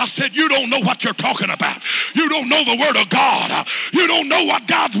 I said, you don't know what you're talking about. You don't know the Word of God. You don't know what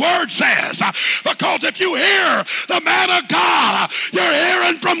God's Word says. Because if you hear the man of God, you're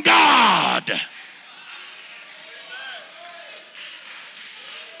hearing from God.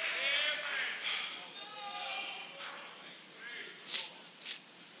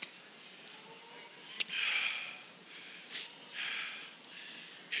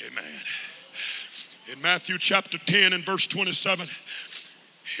 Amen. In Matthew chapter 10 and verse 27,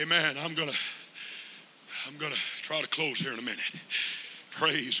 amen, I'm gonna try to close here in a minute.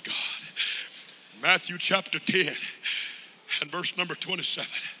 Praise God. Matthew chapter 10 and verse number 27.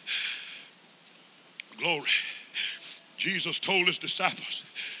 Glory. Jesus told his disciples,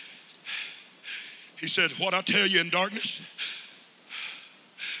 he said, what I tell you in darkness,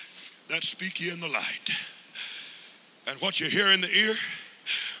 that speak ye in the light. And what you hear in the ear,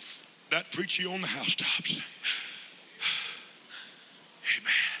 that preach ye on the housetops.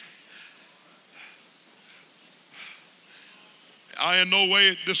 Amen. I in no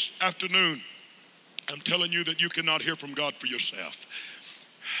way this afternoon I'm telling you that you cannot hear from God for yourself.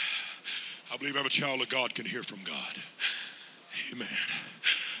 I believe every child of God can hear from God. Amen.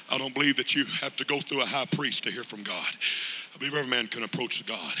 I don't believe that you have to go through a high priest to hear from God. I believe every man can approach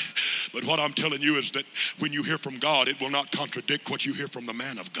God. But what I'm telling you is that when you hear from God, it will not contradict what you hear from the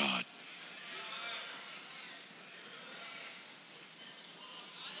man of God.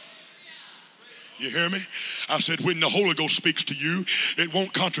 You hear me? I said, when the Holy Ghost speaks to you, it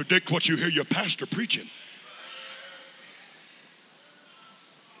won't contradict what you hear your pastor preaching.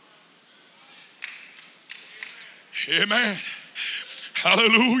 Amen.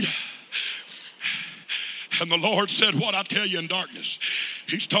 Hallelujah. And the Lord said, what I tell you in darkness.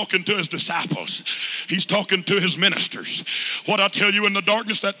 He's talking to his disciples. He's talking to his ministers. What I tell you in the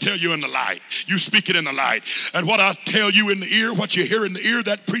darkness, that tell you in the light. You speak it in the light. And what I tell you in the ear, what you hear in the ear,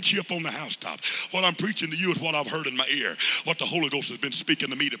 that preach you up on the housetop. What I'm preaching to you is what I've heard in my ear. What the Holy Ghost has been speaking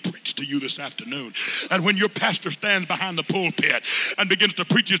to me to preach to you this afternoon. And when your pastor stands behind the pulpit and begins to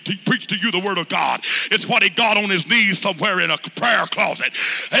preach to you the Word of God, it's what he got on his knees somewhere in a prayer closet.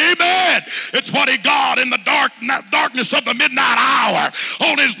 Amen. It's what he got in the darkness of the midnight hour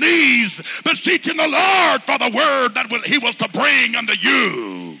on his knees, beseeching the Lord for the word that he was to bring unto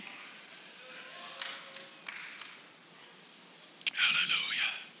you.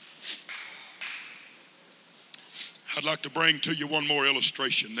 Hallelujah. I'd like to bring to you one more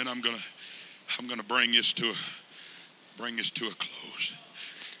illustration, then I'm gonna bring this to a close.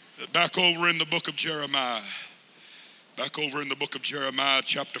 Back over in the book of Jeremiah. Back over in the book of Jeremiah,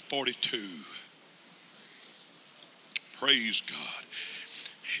 chapter 42. Praise God.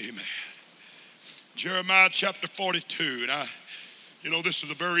 Amen. Jeremiah chapter 42. And this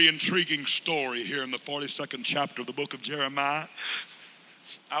is a very intriguing story here in the 42nd chapter of the book of Jeremiah.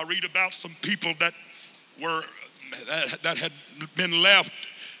 I read about some people that had been left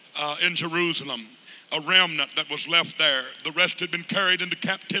in Jerusalem, a remnant that was left there. The rest had been carried into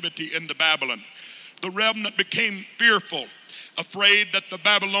captivity into Babylon. The remnant became fearful, afraid that the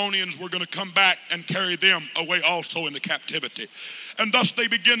Babylonians were going to come back and carry them away also into captivity. And thus they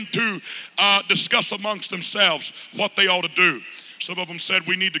begin to discuss amongst themselves what they ought to do. Some of them said,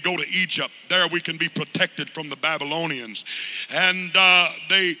 we need to go to Egypt. There we can be protected from the Babylonians. And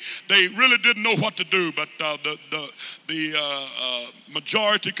they really didn't know what to do, but the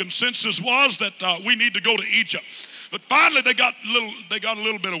majority consensus was that we need to go to Egypt. But finally, they got a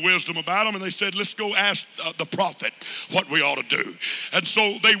little bit of wisdom about them, and they said, let's go ask the prophet what we ought to do. And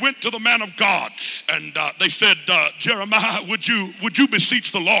so they went to the man of God, and they said, Jeremiah, would you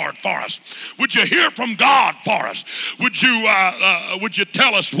beseech the Lord for us? Would you hear from God for us? Would you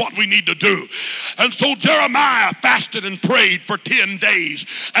tell us what we need to do? And so Jeremiah fasted and prayed for 10 days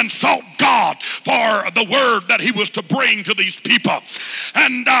and sought God for the word that he was to bring to these people.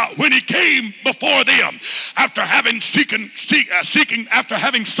 And when he came before them, after having after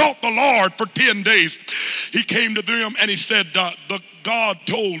having sought the Lord for 10 days, he came to them and he said, God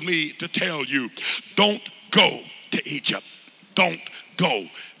told me to tell you, don't go to Egypt. Don't go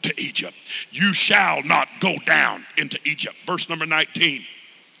to Egypt. You shall not go down into Egypt. Verse number 19.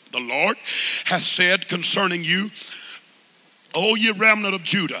 The Lord has said concerning you, O ye remnant of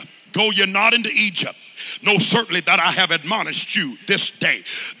Judah, go ye not into Egypt. Know certainly that I have admonished you this day.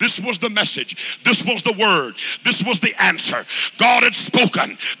 This was the message. This was the word. This was the answer. God had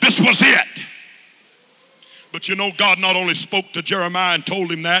spoken. This was it. But you know, God not only spoke to Jeremiah and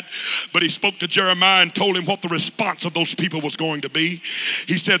told him that, but he spoke to Jeremiah and told him what the response of those people was going to be.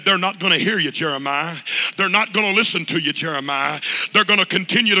 He said, they're not going to hear you, Jeremiah. They're not going to listen to you, Jeremiah. They're going to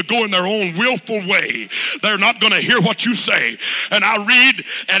continue to go in their own willful way. They're not going to hear what you say. And I read,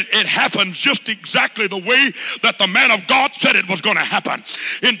 and it happens just exactly the way that the man of God said it was going to happen.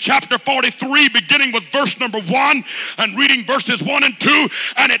 In chapter 43, beginning with verse number 1 and reading verses 1 and 2,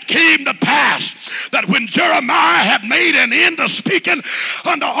 and it came to pass that when Jeremiah had made an end of speaking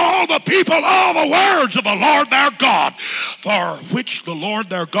unto all the people all the words of the Lord their God, for which the Lord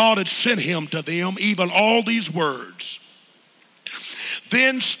their God had sent him to them, even all these words.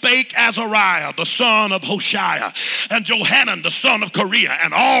 Then spake Azariah, the son of Hoshea, and Johanan, the son of Kareah,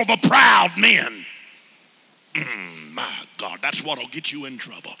 and all the proud men. My God, that's what'll get you in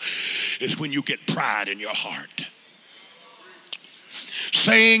trouble, is when you get pride in your heart.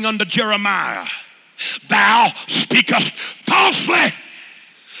 Saying unto Jeremiah, thou speakest falsely.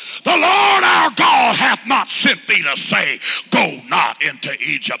 The Lord our God hath not sent thee to say, go not into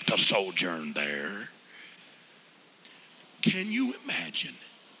Egypt to sojourn there. Can you imagine?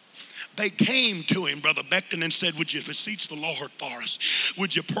 They came to him, Brother Beckton, and said, would you beseech the Lord for us?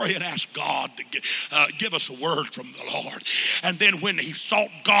 Would you pray and ask God to give us a word from the Lord? And then when he sought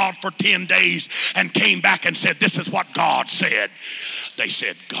God for 10 days and came back and said, this is what God said, they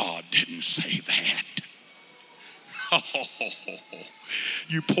said, God didn't say that. Oh,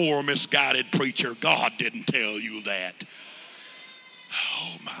 you poor misguided preacher, God didn't tell you that.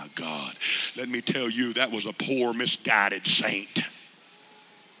 Oh my God, let me tell you, that was a poor misguided saint.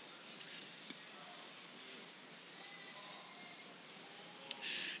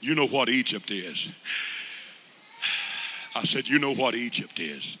 You know what Egypt is. I said, you know what Egypt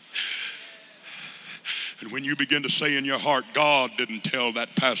is. And when you begin to say in your heart, God didn't tell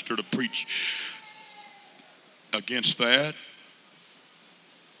that pastor to preach against that.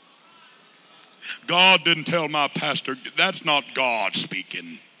 God didn't tell my pastor. That's not God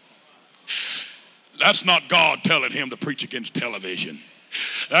speaking. That's not God telling him to preach against television.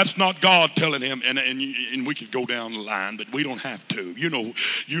 That's not God telling him, and we could go down the line, but we don't have to. You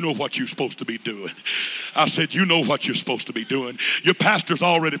know what you're supposed to be doing. I said, you know what you're supposed to be doing. Your pastor's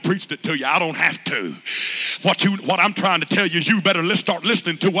already preached it to you. I don't have to. What I'm trying to tell you is you better start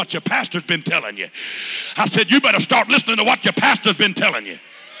listening to what your pastor's been telling you. I said, you better start listening to what your pastor's been telling you.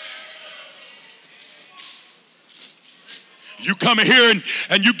 You come here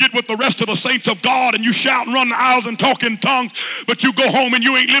and you get with the rest of the saints of God and you shout and run the aisles and talk in tongues, but you go home and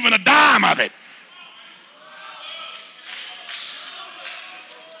you ain't living a dime of it.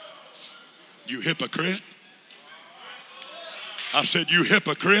 You hypocrite. I said, you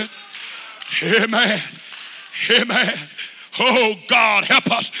hypocrite. Amen. Amen. Oh, God,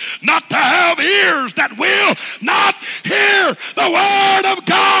 help us not to have ears that will not hear the word of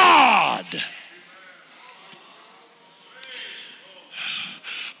God.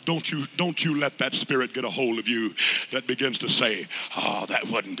 Don't you let that spirit get a hold of you that begins to say, oh, that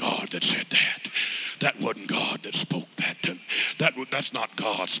wasn't God that said that. That wasn't God that spoke that. That's not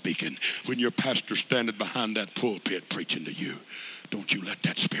God speaking when your pastor's standing behind that pulpit preaching to you. Don't you let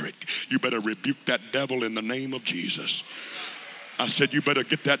that spirit, you better rebuke that devil in the name of Jesus. I said, you better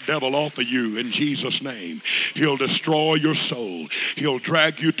get that devil off of you in Jesus' name. He'll destroy your soul. He'll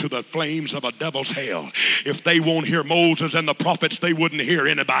drag you to the flames of a devil's hell. If they won't hear Moses and the prophets, they wouldn't hear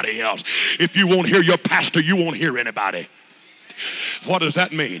anybody else. If you won't hear your pastor, you won't hear anybody. What does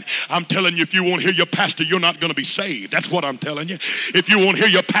that mean? I'm telling you, if you won't hear your pastor, you're not going to be saved. That's what I'm telling you. If you won't hear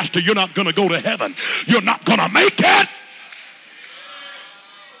your pastor, you're not going to go to heaven. You're not going to make it.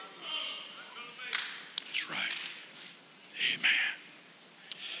 That's right. Amen.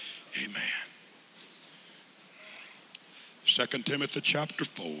 Amen. 2 Timothy chapter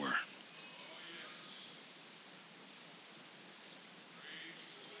 4.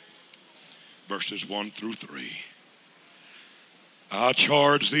 verses 1 through 3. I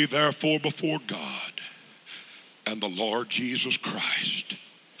charge thee therefore before God and the Lord Jesus Christ,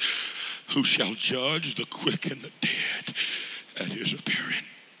 who shall judge the quick and the dead at his appearing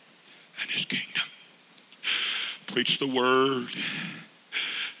and his kingdom. Preach the word.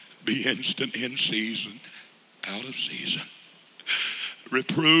 Be instant in season, out of season.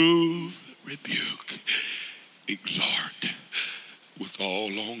 Reprove, rebuke, exhort with all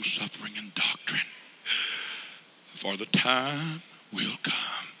long suffering and doctrine. For the time will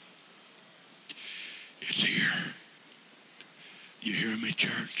come. It's here. You hear me,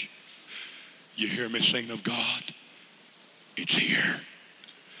 church? You hear me, saint of God? It's here.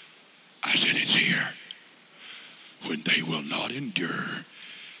 I said it's here. When they will not endure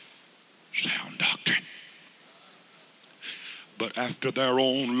sound doctrine, but after their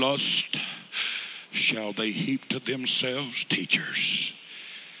own lust shall they heap to themselves teachers,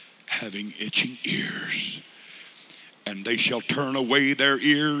 having itching ears, and they shall turn away their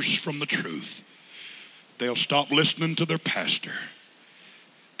ears from the truth. They'll stop listening to their pastor,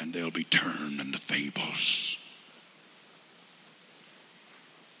 and they'll be turned into fables.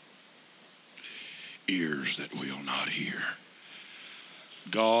 Ears that will not hear.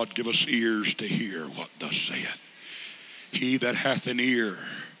 God, give us ears to hear what thus saith. He that hath an ear,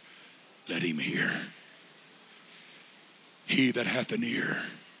 let him hear. He that hath an ear,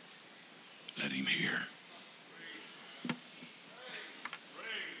 let him hear.